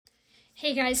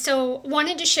Hey guys, so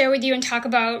wanted to share with you and talk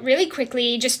about really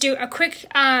quickly, just do a quick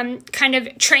kind of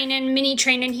mini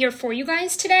training here for you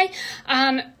guys today.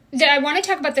 I want to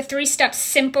talk about the 3-step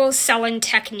simple selling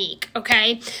technique,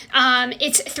 okay?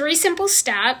 It's 3 simple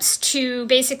steps to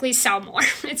basically sell more.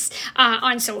 It's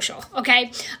on social,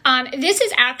 okay? This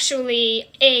is actually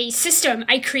a system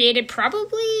I created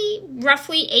probably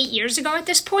roughly 8 years ago at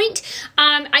this point.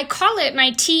 I call it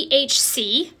my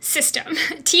THC system.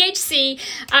 THC,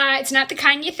 it's not the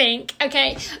kind you think,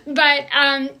 okay? But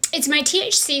it's my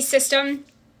THC system.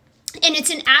 And it's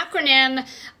an acronym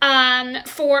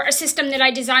for a system that I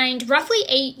designed roughly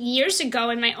 8 years ago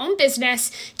in my own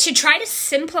business to try to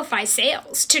simplify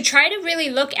sales, to try to really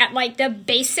look at like the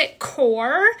basic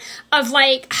core of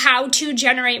like how to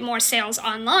generate more sales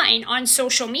online on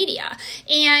social media.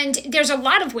 And there's a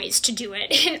lot of ways to do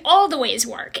it, and all the ways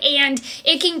work. And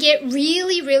it can get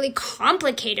really, really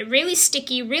complicated, really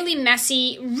sticky, really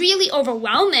messy, really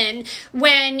overwhelming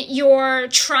when you're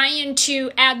trying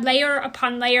to add layer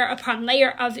upon layer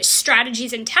of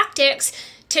strategies and tactics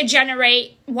to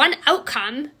generate one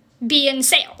outcome, be in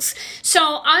sales.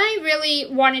 So I really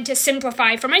wanted to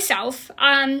simplify for myself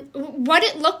what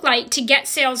it looked like to get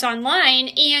sales online.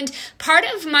 And part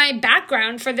of my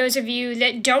background, for those of you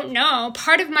that don't know,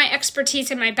 part of my expertise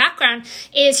and my background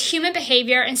is human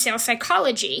behavior and sales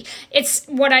psychology. It's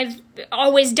what I've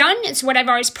always done. It's what I've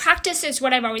always practiced. It's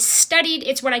what I've always studied.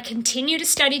 It's what I continue to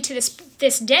study to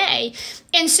this day.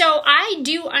 And so I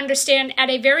do understand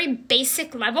at a very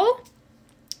basic level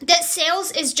that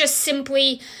sales is just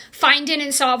simply finding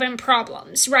and solving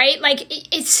problems, right? Like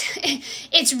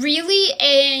it's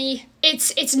really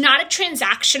it's not a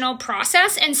transactional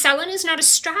process, and selling is not a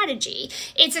strategy.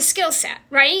 It's a skill set,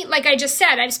 right? Like I just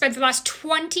said, I've spent the last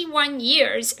 21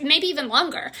 years, maybe even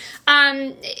longer,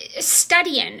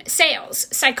 studying sales,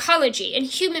 psychology, and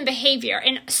human behavior,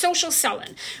 and social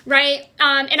selling, right?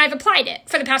 And I've applied it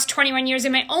for the past 21 years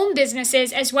in my own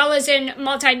businesses, as well as in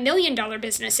multi-million-dollar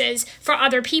businesses for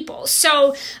other people.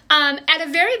 So at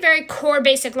a very, very core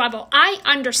basic level, I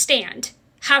understand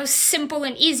how simple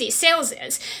and easy sales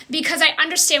is, because I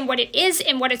understand what it is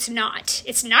and what it's not.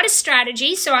 It's not a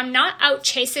strategy, so I'm not out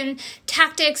chasing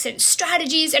tactics and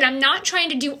strategies, and I'm not trying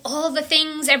to do all the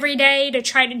things every day to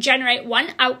try to generate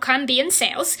one outcome, be in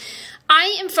sales.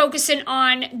 I am focusing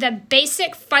on the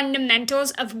basic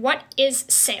fundamentals of what is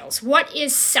sales, what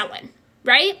is selling,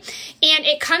 right? And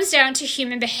it comes down to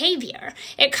human behavior.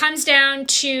 It comes down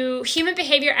to human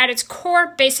behavior at its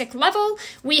core basic level.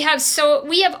 We have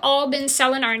all been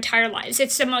selling our entire lives.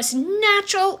 It's the most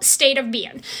natural state of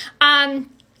being,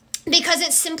 because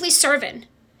it's simply serving.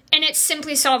 And it's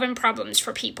simply solving problems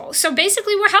for people. So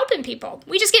basically, we're helping people.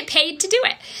 We just get paid to do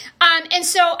it. And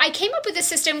so I came up with a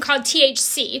system called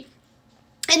THC.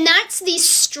 And that's the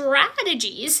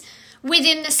strategies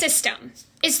within the system.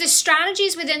 It's the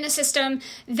strategies within the system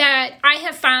that I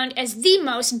have found as the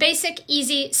most basic,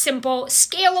 easy, simple,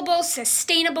 scalable,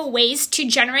 sustainable ways to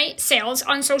generate sales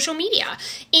on social media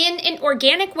in an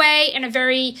organic way, in a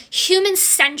very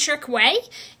human-centric way,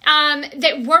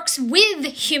 that works with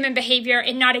human behavior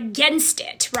and not against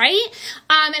it, right?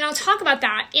 And I'll talk about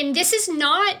that. And this is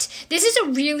a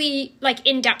really like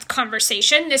in-depth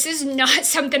conversation. This is not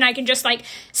something I can just like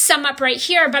sum up right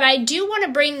here, but I do want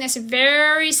to bring this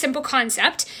very simple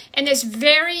concept and this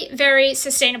very, very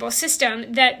sustainable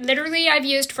system that literally I've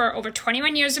used for over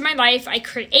 21 years of my life. I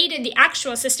created the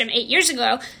actual system 8 years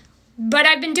ago, but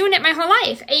I've been doing it my whole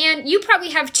life, and you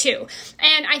probably have too.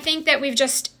 And I think that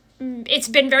it's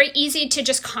been very easy to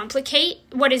just complicate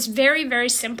what is very, very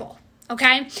simple,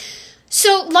 okay?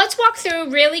 So let's walk through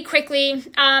really quickly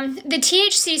the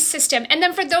THC system. And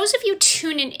then for those of you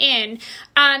tuning in,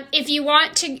 if you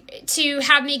want to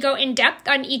have me go in depth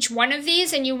on each one of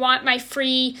these and you want my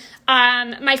free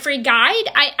guide,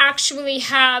 I actually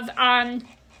have an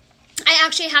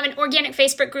organic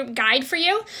Facebook group guide for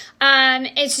you.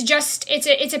 It's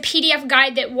a PDF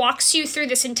guide that walks you through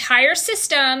this entire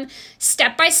system,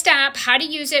 step by step, how to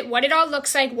use it, what it all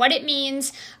looks like, what it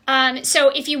means. So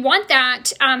if you want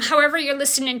that, however you're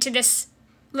listening to this,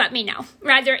 let me know.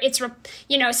 Rather,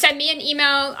 send me an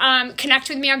email, connect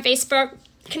with me on Facebook,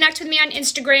 connect with me on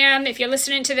Instagram. If you're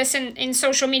listening to this in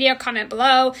social media, comment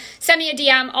below, send me a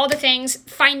DM, all the things,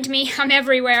 find me, I'm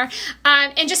everywhere.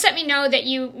 And just let me know that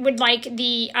you would like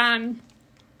the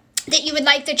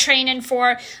training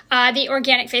for the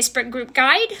organic Facebook group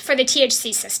guide for the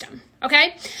THC system.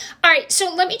 Okay? All right,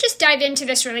 so let me just dive into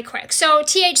this really quick. So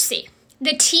THC,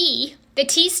 the T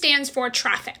stands for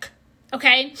traffic.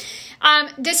 Okay?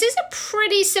 This is a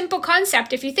pretty simple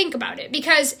concept if you think about it,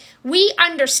 because we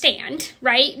understand,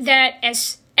 right, that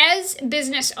as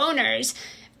business owners,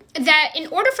 that in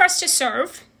order for us to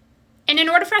serve and in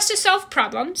order for us to solve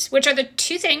problems, which are the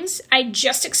two things I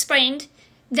just explained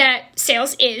that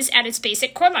sales is at its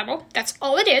basic core level, that's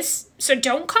all it is. So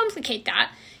don't complicate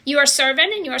that. You are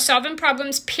serving and you are solving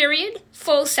problems, period,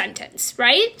 full sentence,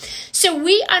 right? So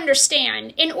we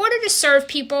understand in order to serve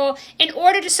people, in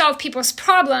order to solve people's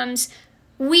problems,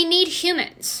 we need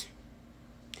humans,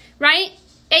 right?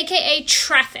 AKA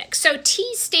traffic. So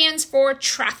T stands for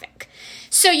traffic.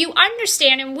 So you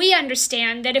understand and we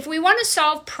understand that if we want to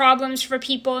solve problems for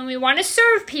people and we want to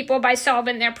serve people by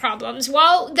solving their problems,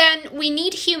 well, then we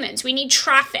need humans. We need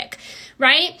traffic,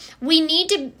 right? We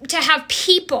need to have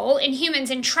people and humans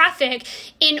in traffic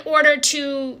in order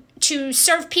to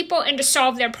serve people and to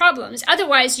solve their problems.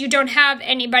 Otherwise, you don't have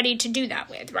anybody to do that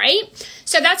with, right?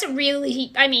 So that's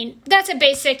that's a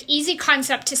basic, easy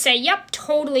concept to say, yep,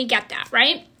 totally get that,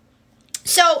 right?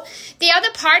 So the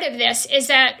other part of this is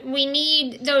that we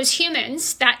need those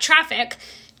humans, that traffic,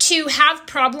 to have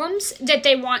problems that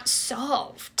they want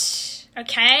solved.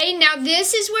 Okay, now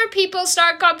this is where people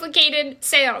start complicated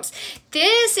sales.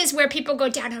 This is where people go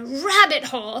down a rabbit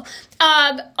hole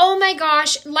of, oh my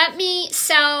gosh, let me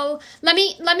sell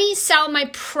my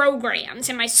programs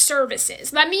and my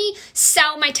services. Let me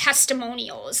sell my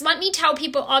testimonials. Let me tell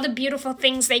people all the beautiful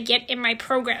things they get in my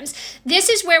programs. This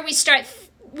is where we start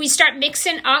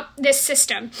mixing up this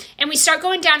system and we start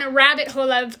going down a rabbit hole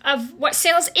of what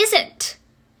sales isn't,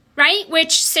 right?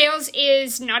 Which sales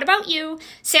is not about you.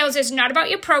 Sales is not about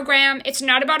your program. It's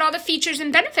not about all the features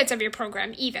and benefits of your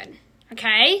program even,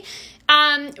 okay?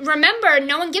 Remember,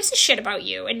 no one gives a shit about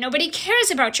you and nobody cares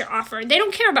about your offer. They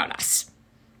don't care about us.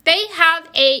 They have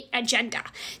an agenda.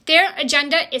 Their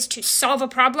agenda is to solve a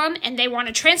problem and they want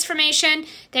a transformation,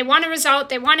 they want a result,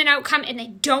 they want an outcome, and they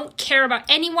don't care about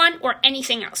anyone or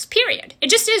anything else, period.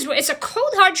 It just is. It's a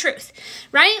cold, hard truth,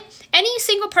 right? Any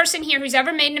single person here who's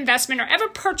ever made an investment or ever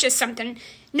purchased something,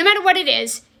 no matter what it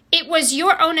is, it was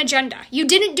your own agenda. You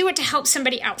didn't do it to help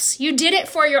somebody else. You did it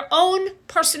for your own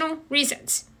personal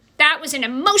reasons. That was an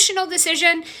emotional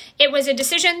decision. It was a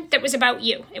decision that was about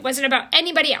you. It wasn't about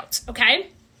anybody else, okay?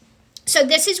 So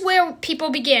this is where people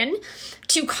begin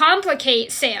to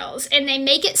complicate sales and they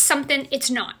make it something it's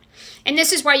not. And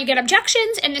this is why you get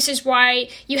objections, and this is why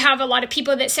you have a lot of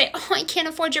people that say, oh, I can't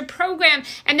afford your program.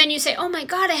 And then you say, oh my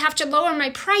God, I have to lower my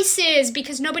prices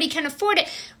because nobody can afford it.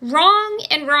 Wrong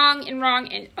and wrong and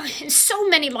wrong and so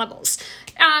many levels.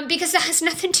 Because that has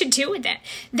nothing to do with it.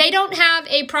 They don't have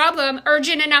a problem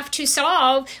urgent enough to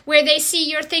solve where they see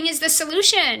your thing is the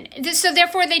solution. So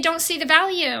therefore, they don't see the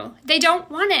value. They don't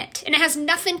want it. And it has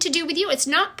nothing to do with you. It's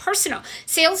not personal.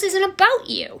 Sales isn't about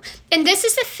you. And this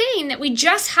is the thing that we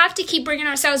just have to keep bringing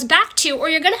ourselves back to, or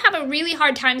you're going to have a really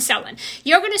hard time selling.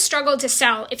 You're going to struggle to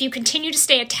sell if you continue to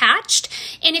stay attached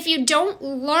and if you don't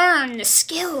learn the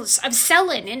skills of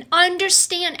selling and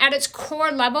understand at its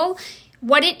core level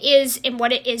what it is and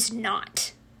what it is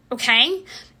not, okay?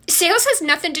 Sales has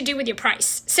nothing to do with your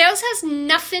price. Sales has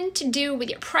nothing to do with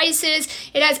your prices.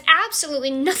 It has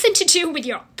absolutely nothing to do with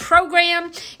your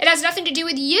program. It has nothing to do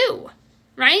with you,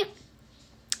 right?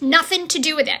 Nothing to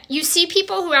do with it. You see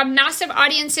people who have massive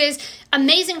audiences,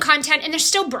 amazing content, and they're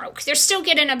still broke. They're still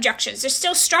getting objections. They're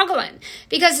still struggling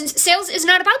because sales is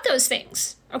not about those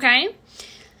things, okay?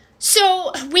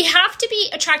 So we have to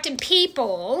be attracting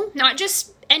people, not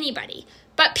just anybody,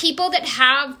 but people that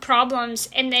have problems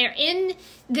and they're in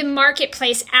the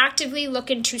marketplace actively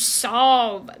looking to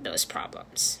solve those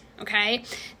problems, okay?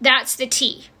 That's the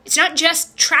T. It's not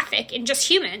just traffic and just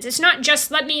humans. It's not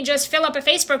just let me just fill up a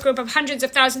Facebook group of hundreds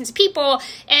of thousands of people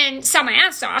and sell my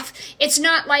ass off. It's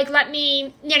not like let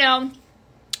me,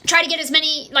 try to get as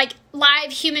many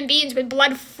live human beings with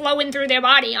blood flowing through their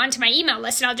body onto my email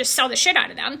list and I'll just sell the shit out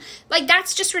of them.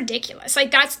 That's just ridiculous.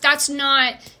 That's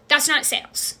not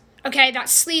sales. Okay,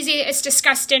 that's sleazy, it's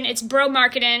disgusting, it's bro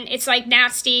marketing, it's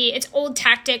nasty, it's old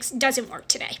tactics, doesn't work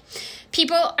today.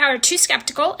 People are too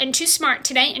skeptical and too smart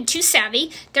today and too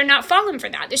savvy. They're not falling for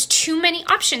that. There's too many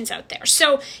options out there.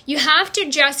 So you have to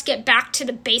just get back to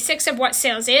the basics of what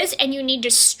sales is, and you need to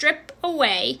strip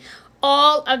away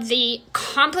all of the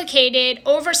complicated,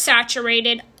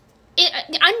 oversaturated,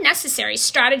 unnecessary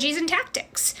strategies and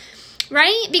tactics.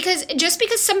 Right? Because just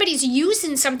because somebody's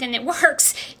using something that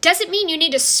works doesn't mean you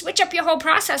need to switch up your whole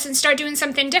process and start doing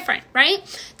something different, right?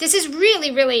 This is really,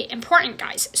 really important,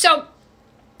 guys. So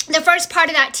the first part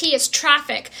of that T is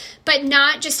traffic, but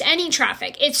not just any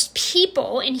traffic. It's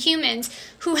people and humans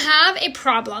who have a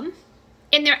problem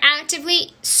and they're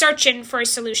actively searching for a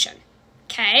solution.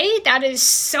 Okay? That is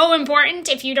so important.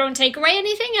 If you don't take away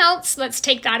anything else, let's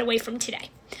take that away from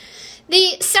today.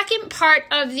 The second part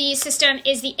of the system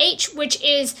is the H, which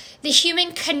is the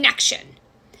human connection.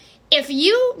 If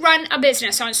you run a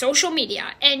business on social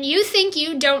media and you think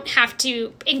you don't have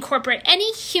to incorporate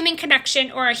any human connection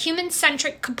or a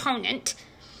human-centric component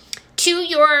to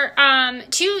your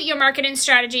marketing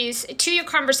strategies, to your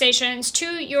conversations, to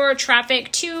your traffic,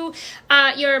 to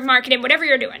your marketing, whatever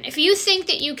you're doing, if you think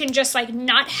that you can just like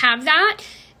not have that,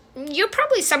 you're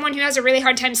probably someone who has a really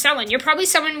hard time selling. You're probably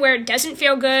someone where it doesn't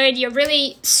feel good. You're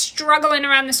really struggling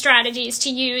around the strategies to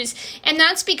use. And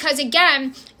that's because,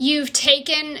 again, you've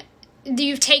taken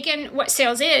what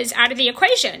sales is out of the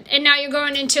equation. And now you're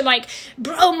going into like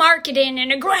bro marketing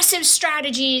and aggressive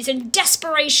strategies and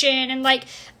desperation. And like,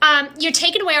 you're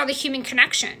taking away all the human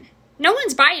connection. No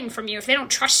one's buying from you if they don't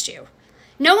trust you.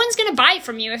 No one's going to buy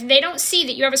from you if they don't see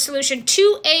that you have a solution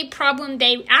to a problem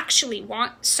they actually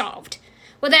want solved.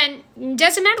 Well, then it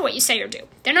doesn't matter what you say or do.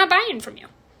 They're not buying from you,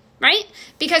 right?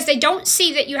 Because they don't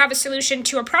see that you have a solution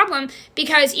to a problem,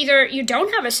 because either you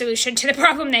don't have a solution to the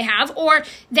problem they have, or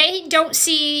they don't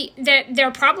see that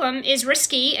their problem is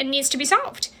risky and needs to be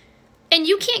solved. And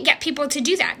you can't get people to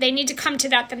do that. They need to come to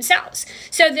that themselves.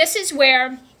 So this is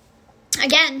where,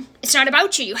 again, it's not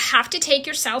about you. You have to take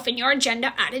yourself and your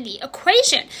agenda out of the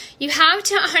equation. You have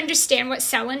to understand what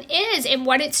selling is and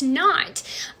what it's not.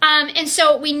 And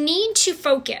so we need to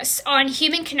focus on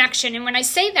human connection. And when I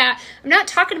say that, I'm not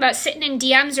talking about sitting in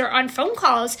DMs or on phone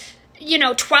calls,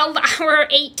 12-hour,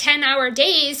 8, 10-hour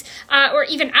days, or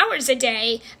even hours a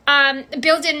day,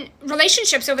 building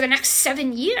relationships over the next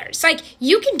 7 years. Like,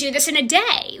 you can do this in a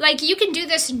day. Like, you can do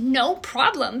this no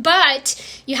problem,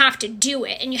 but you have to do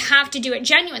it, and you have to do it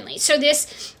genuinely. So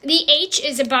the H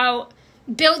is about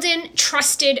building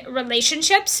trusted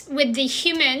relationships with the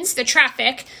humans, the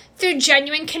traffic, through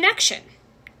genuine connection,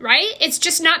 right? It's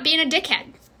just not being a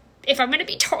dickhead. If I'm going to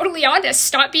be totally honest,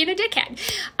 stop being a dickhead.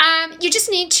 You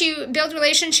just need to build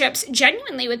relationships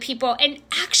genuinely with people and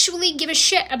actually give a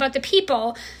shit about the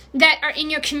people that are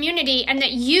in your community and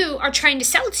that you are trying to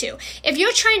sell to. If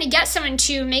you're trying to get someone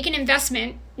to make an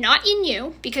investment, not in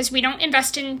you, because we don't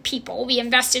invest in people, we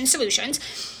invest in solutions,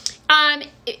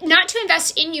 not to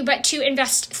invest in you, but to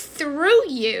invest through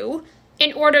you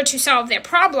in order to solve their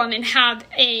problem and have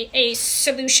a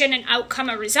solution, an outcome,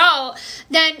 a result,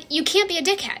 then you can't be a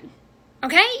dickhead.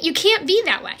 Okay? You can't be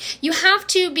that way. You have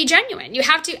to be genuine. You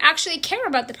have to actually care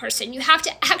about the person. You have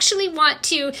to actually want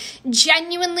to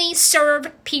genuinely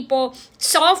serve people,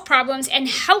 solve problems, and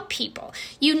help people.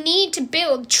 You need to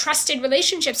build trusted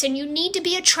relationships, and you need to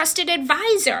be a trusted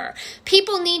advisor.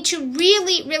 People need to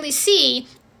really, really see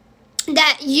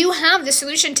that you have the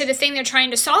solution to the thing they're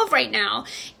trying to solve right now,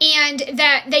 and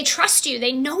that they trust you,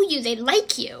 they know you, they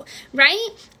like you, right?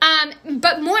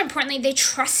 But more importantly, they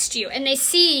trust you, and they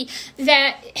see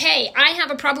that, hey, I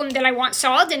have a problem that I want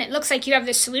solved, and it looks like you have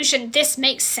the solution. This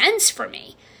makes sense for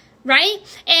me, right?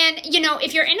 And,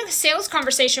 if you're in a sales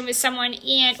conversation with someone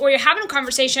or you're having a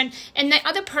conversation and the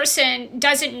other person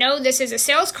doesn't know this is a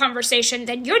sales conversation,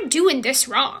 then you're doing this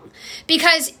wrong,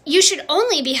 because you should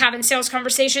only be having sales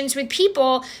conversations with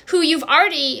people who you've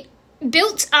already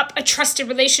built up a trusted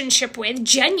relationship with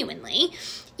genuinely.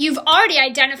 You've already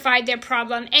identified their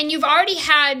problem, and you've already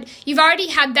had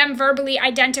them verbally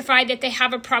identify that they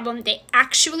have a problem they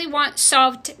actually want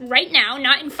solved right now,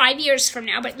 not in 5 years from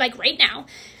now, but like right now.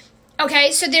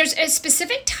 Okay, so there's a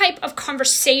specific type of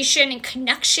conversation and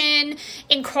connection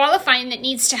and qualifying that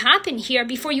needs to happen here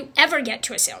before you ever get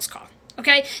to a sales call.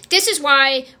 Okay, this is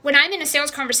why when I'm in a sales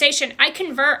conversation, I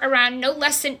convert around no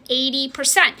less than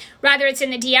 80%. Rather it's in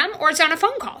the DM or it's on a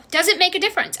phone call. Doesn't make a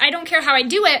difference. I don't care how I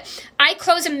do it. I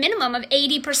close a minimum of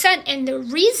 80%. And the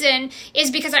reason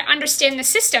is because I understand the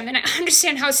system and I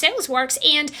understand how sales works.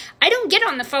 And I don't get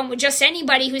on the phone with just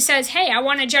anybody who says, hey, I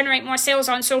want to generate more sales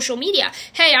on social media.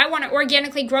 Hey, I want to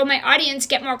organically grow my audience,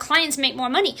 get more clients, make more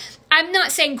money. I'm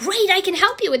not saying, great, I can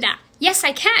help you with that. Yes,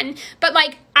 I can, but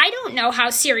I don't know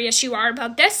how serious you are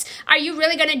about this. Are you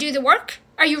really going to do the work?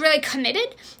 Are you really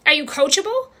committed? Are you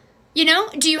coachable?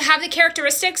 Do you have the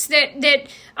characteristics that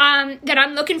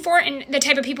I'm looking for in the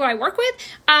type of people I work with?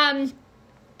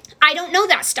 I don't know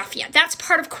that stuff yet. That's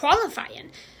part of qualifying,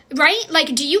 right?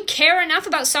 Do you care enough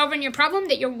about solving your problem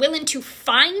that you're willing to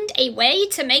find a way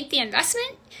to make the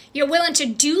investment? You're willing to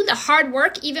do the hard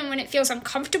work even when it feels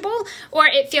uncomfortable or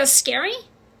it feels scary?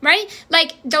 Right?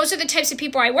 Those are the types of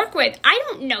people I work with. I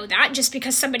don't know that just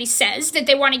because somebody says that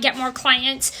they want to get more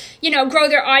clients, grow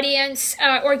their audience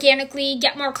organically,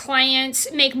 get more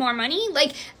clients, make more money.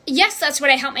 Yes, that's what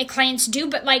I help my clients do,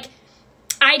 but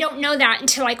I don't know that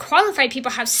until I qualify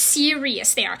people how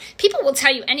serious they are. People will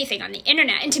tell you anything on the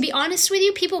internet. And to be honest with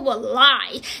you, people will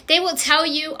lie. They will tell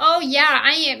you, oh yeah,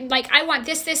 I want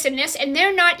this, this, and this. And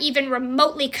they're not even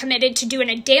remotely committed to doing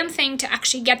a damn thing to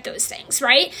actually get those things,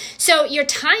 right? So your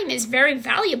time is very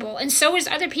valuable, and so is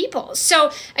other people's.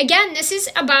 So again, this is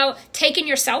about taking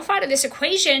yourself out of this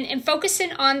equation and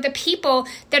focusing on the people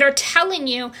that are telling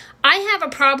you, I have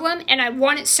a problem and I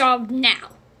want it solved now.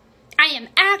 I am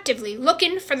actively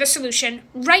looking for the solution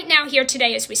right now, here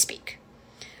today, as we speak.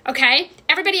 Okay?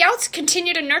 Everybody else,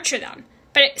 continue to nurture them.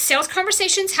 But sales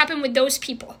conversations happen with those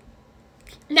people.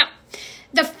 Now,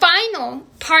 the final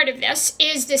part of this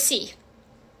is the C.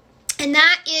 And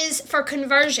that is for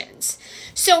conversions.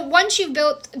 So once you've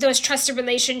built those trusted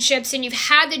relationships and you've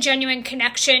had the genuine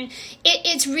connection,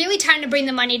 it's really time to bring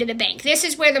the money to the bank. This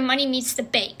is where the money meets the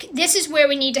bank. This is where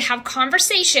we need to have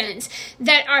conversations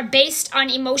that are based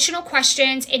on emotional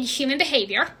questions and human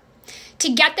behavior to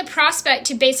get the prospect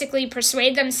to basically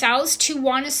persuade themselves to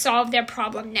want to solve their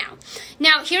problem now.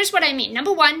 Now, here's what I mean.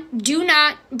 Number one, do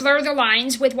not blur the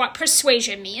lines with what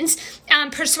persuasion means.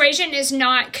 Persuasion is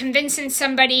not convincing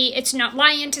somebody. It's not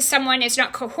lying to someone. It's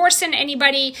not coercing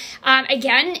anybody.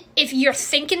 Again, if you're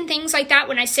thinking things like that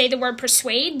when I say the word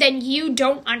persuade, then you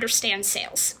don't understand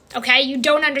sales. Okay, you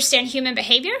don't understand human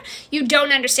behavior. You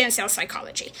don't understand sales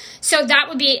psychology. So that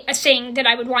would be a thing that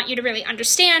I would want you to really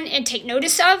understand and take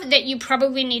notice of, that you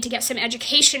probably need to get some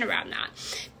education around that.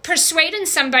 Persuading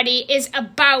somebody is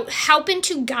about helping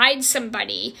to guide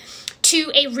somebody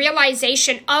to a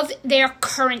realization of their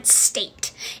current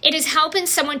state. It is helping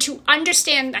someone to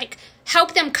understand,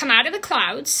 help them come out of the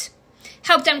clouds,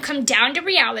 help them come down to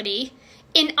reality,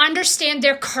 and understand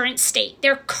their current state,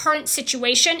 their current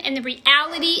situation, and the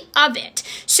reality of it.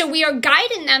 So we are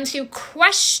guiding them through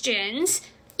questions,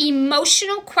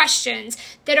 emotional questions,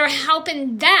 that are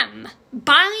helping them,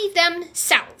 by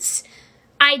themselves,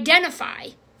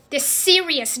 identify the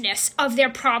seriousness of their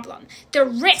problem, the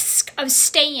risk of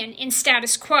staying in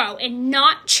status quo and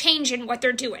not changing what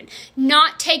they're doing,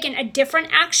 not taking a different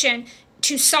action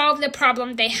to solve the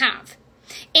problem they have.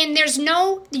 And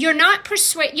you're not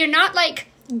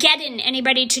getting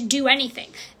anybody to do anything.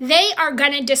 They are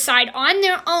going to decide on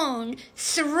their own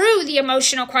through the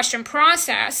emotional question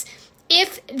process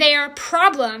if their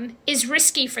problem is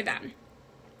risky for them.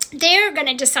 They're going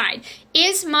to decide,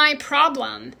 is my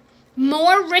problem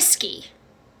more risky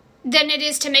than it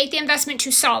is to make the investment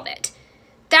to solve it?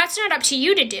 That's not up to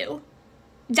you to do.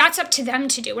 That's up to them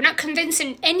to do. We're not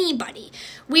convincing anybody.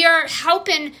 We are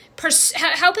helping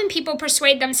people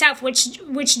persuade themselves,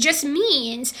 which just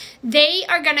means they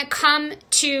are going to come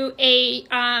to a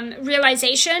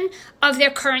realization of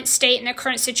their current state and their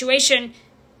current situation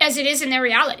as it is in their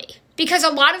reality. Because a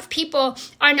lot of people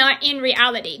are not in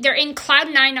reality. They're in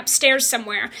cloud nine upstairs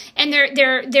somewhere, and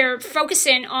they're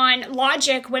focusing on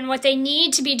logic when what they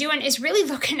need to be doing is really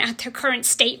looking at their current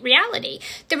state reality,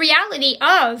 the reality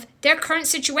of their current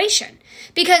situation.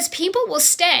 Because people will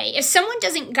stay, if someone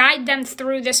doesn't guide them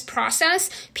through this process,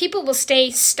 people will stay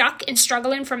stuck and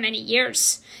struggling for many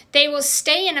years. They will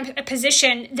stay in a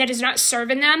position that is not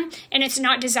serving them, and it's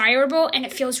not desirable, and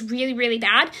it feels really, really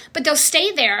bad. But they'll stay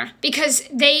there because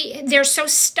they're so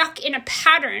stuck in a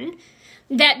pattern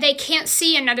that they can't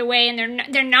see another way, and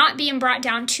they're not being brought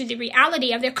down to the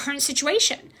reality of their current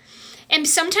situation. And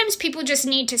sometimes people just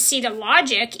need to see the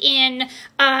logic in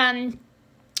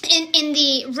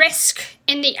the risk,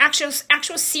 in the actual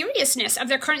seriousness of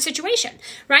their current situation,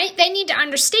 right? They need to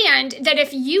understand that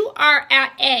if you are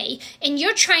at A and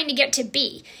you're trying to get to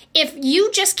B, if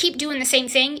you just keep doing the same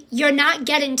thing, you're not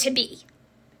getting to B.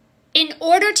 In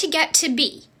order to get to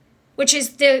B, which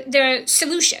is the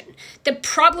solution, the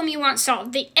problem you want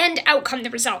solved, the end outcome, the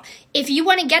result, if you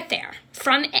want to get there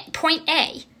from point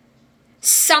A,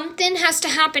 something has to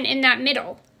happen in that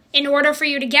middle in order for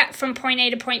you to get from point A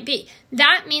to point B.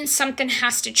 That means something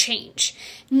has to change.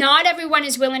 Not everyone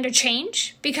is willing to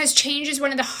change, because change is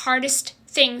one of the hardest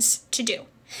things to do.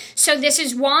 So this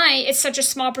is why it's such a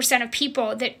small percent of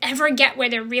people that ever get where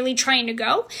they're really trying to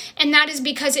go. And that is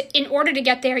because in order to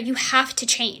get there, you have to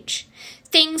change.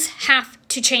 Things have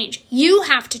to change. You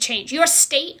have to change. Your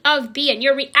state of being,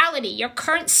 your reality, your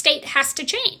current state has to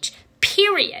change.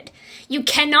 Period. You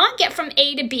cannot get from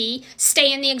A to B,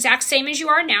 staying the exact same as you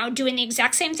are now, doing the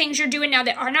exact same things you're doing now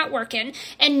that are not working,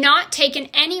 and not taking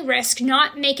any risk,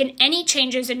 not making any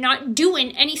changes, and not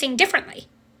doing anything differently.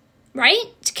 right?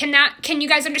 Can you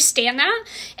guys understand that?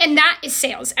 And that is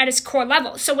sales at its core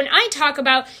level. So when I talk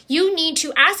about you need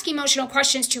to ask emotional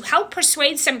questions to help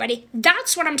persuade somebody,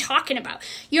 that's what I'm talking about.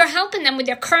 You're helping them with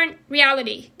their current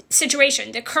reality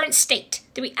situation, the current state,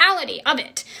 the reality of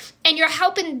it. And you're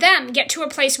helping them get to a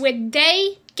place where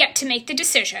they get to make the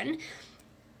decision,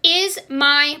 is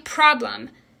my problem,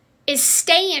 is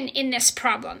staying in this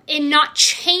problem and not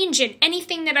changing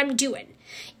anything that I'm doing,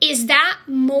 is that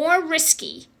more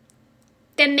risky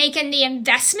than making the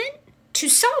investment to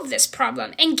solve this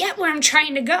problem and get where I'm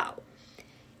trying to go?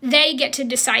 They get to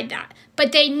decide that.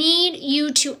 But they need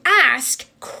you to ask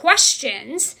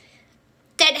questions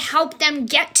that help them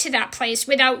get to that place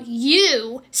without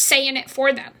you saying it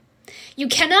for them. You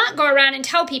cannot go around and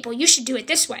tell people you should do it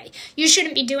this way. You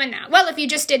shouldn't be doing that. Well, if you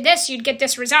just did this, you'd get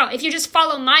this result. If you just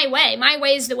follow my way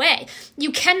is the way.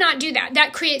 You cannot do that.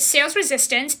 That creates sales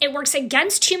resistance. It works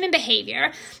against human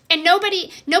behavior. And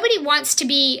nobody wants to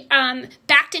be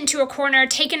backed into a corner,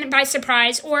 taken by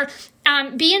surprise, or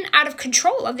being out of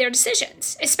control of their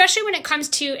decisions, especially when it comes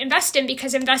to investing,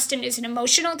 because investing is an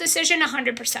emotional decision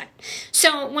 100%.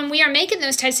 So when we are making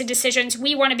those types of decisions,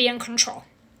 we want to be in control.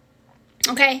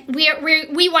 Okay,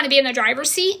 we want to be in the driver's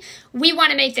seat. We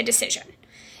want to make the decision.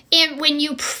 And when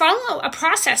you follow a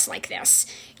process like this,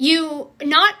 you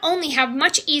not only have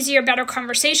much easier, better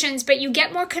conversations, but you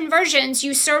get more conversions,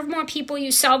 you serve more people,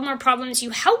 you solve more problems,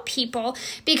 you help people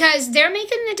because they're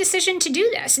making the decision to do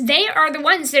this. They are the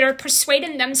ones that are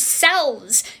persuading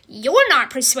themselves. You're not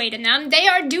persuading them. They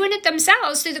are doing it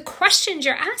themselves through the questions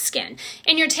you're asking,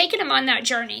 and you're taking them on that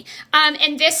journey.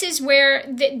 And this is where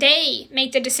they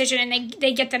make the decision, and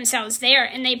they get themselves there,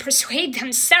 and they persuade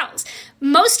themselves.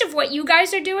 Most of what you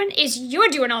guys are doing is you're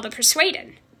doing all the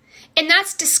persuading. And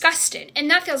that's disgusting, and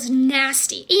that feels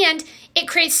nasty, and it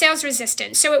creates sales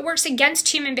resistance, so it works against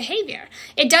human behavior.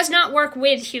 It does not work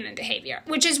with human behavior,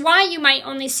 which is why you might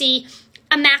only see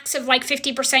a max of like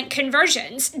 50%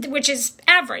 conversions, which is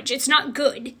average. It's not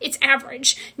good, it's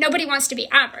average. Nobody wants to be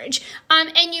average.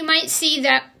 And you might see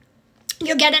that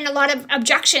you're getting a lot of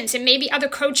objections, and maybe other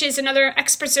coaches and other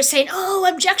experts are saying,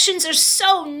 oh, objections are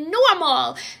so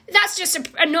normal. That's just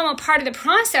a normal part of the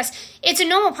process. It's a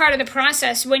normal part of the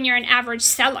process when you're an average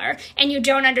seller and you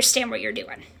don't understand what you're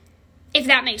doing, if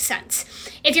that makes sense.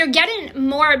 If you're getting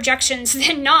more objections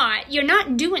than not, you're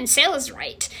not doing sales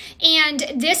right. And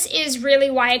this is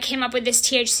really why I came up with this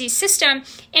THC system,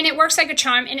 and it works like a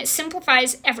charm, and it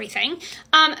simplifies everything.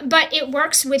 But it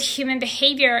works with human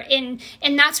behavior, and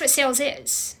that's what sales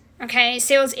is. Okay,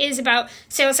 sales is about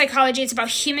sales psychology. It's about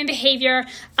human behavior.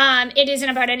 It isn't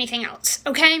about anything else.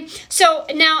 Okay, so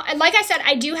now, like I said,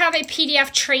 I do have a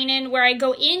PDF training where I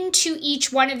go into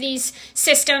each one of these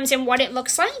systems and what it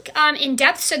looks like in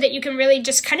depth, so that you can really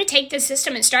just kind of take this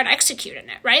system and start executing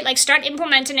it, right? Like start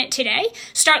implementing it today.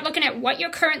 Start looking at what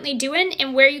you're currently doing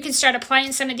and where you can start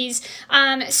applying some of these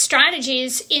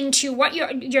strategies into what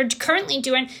you're currently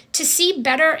doing to see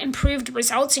better improved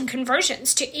results and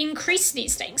conversions to increase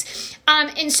these things.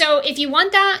 And so if you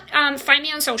want that, find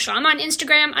me on social. I'm on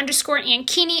Instagram _Ann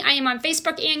Keeney. I am on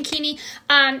Facebook, Ann Keeney.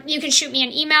 You can shoot me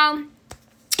an email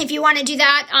if you want to do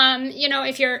that.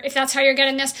 If that's how you're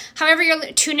getting this, however you're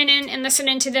tuning in and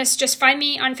listening to this, just find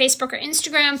me on Facebook or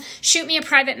Instagram, shoot me a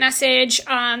private message,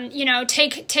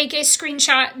 take a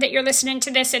screenshot that you're listening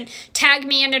to this and tag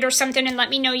me in it or something and let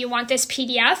me know you want this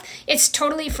PDF. It's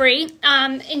totally free.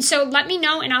 And so let me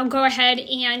know, and I'll go ahead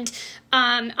and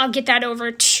I'll get that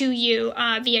over to you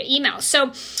via email.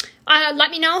 So let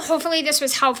me know. Hopefully this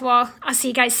was helpful. I'll see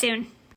you guys soon.